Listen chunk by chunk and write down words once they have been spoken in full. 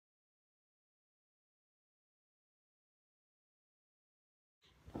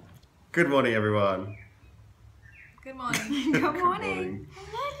Good morning, everyone. Good morning. Good Good morning. morning.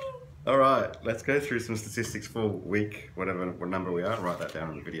 All right, let's go through some statistics for week, what number we are, and write that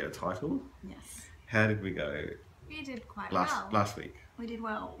down in the video title. Yes. How did we go You did quite well. last week? We did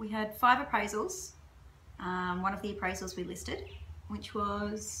well. We had 5 appraisals. One of the appraisals we listed, which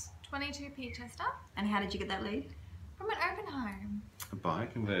was... 22 Peachester And how did you get that lead? from an open home. A buy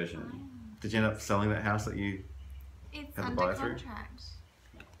conversion. Did you end up selling that house that you... It's Have a under buy-through? contract.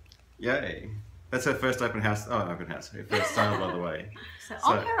 Yay. That's her first open house. Oh, open house. Her first sale, by the way. So, So-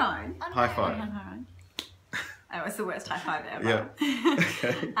 on her own. High five. On her own. That was the worst high five ever. Yeah.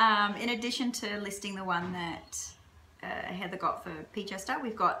 Okay. In addition to listing the one that Heather got for Peachester,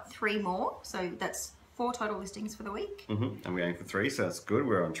 we've got 3 more. So that's 4 total listings for the week. And we aim for 3, so that's good.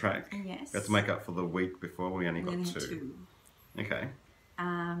 We're on track. Yes. We have to make up for the week before we only got Then 2. Okay.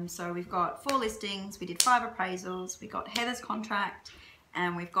 So we've got 4 listings, we did 5 appraisals, we got Heather's contract,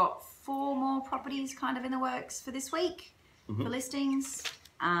 and we've got 4 more properties kind of in the works for this week for listings.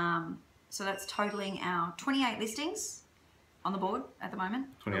 So that's totaling our 28 listings on the board at the moment.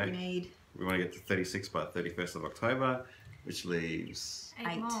 28. What we need We want to get to 36 by 31st of October, which leaves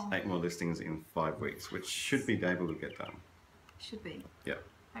 8 more. 8 more listings in 5 weeks, which should be able to get done. should be, Yeah,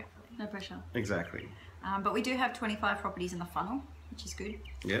 Hopefully. no pressure. exactly. But we do have 25 properties in the funnel, which is good.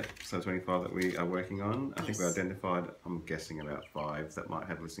 Yeah, so 25 that we are working on. I think we Yes. identified, I'm guessing about 5 that might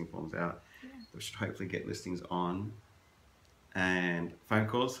have listing forms out. Yeah. We should hopefully get listings on. And phone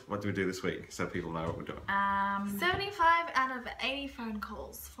calls, what do we do this week so people know what we're doing? 75 out of 80 phone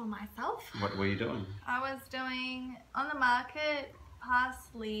calls for myself. What were you doing? I was doing on the market,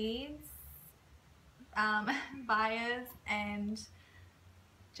 past leads, buyers, and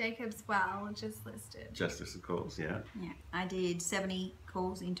Jacob's Well just listed. Justice of calls, yeah. Yeah, I did 70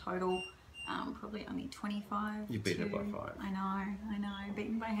 calls in total, probably only 25. You beat her by to- 5. I know,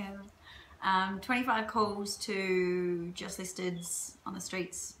 beaten by Heather. 25 calls to just listeds on the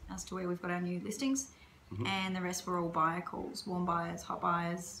streets as to where we've got our new listings, and the rest were all buyer calls, warm buyers, hot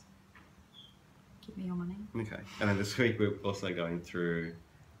buyers. Give me your money. Okay. And then this week we're also going through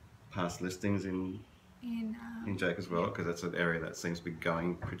past listings in Jake as well, because that's an area that seems to be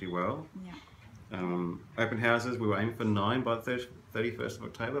going pretty well. Yeah. Open houses, we were aiming for 9 by 31st of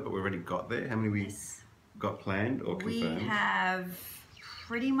October, but we already got there. How many we Yes. got planned or We confirmed? have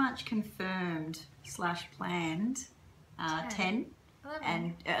pretty much confirmed / planned 10 11.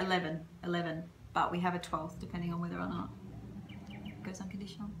 and 11, but we have a 12th depending on whether or not it goes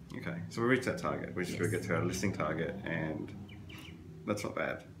unconditional. Okay, so we reached that target. We just got to get to our listing target, and that's not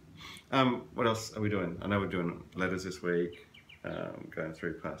bad. What else are we doing? I know we're doing letters this week, going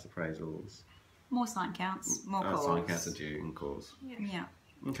through past appraisals, More sign counts, more calls. sign counts are due and calls. Yeah.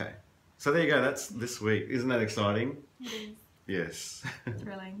 Okay, so there you go. That's this week. Isn't that exciting? It is. Yes.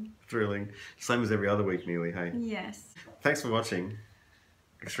 Thrilling. Thrilling. Same as every other week nearly, hey? Yes. Thanks for watching.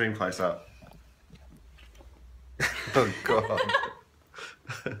 Extreme close up. Oh God.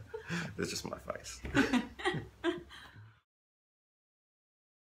 There's just my face.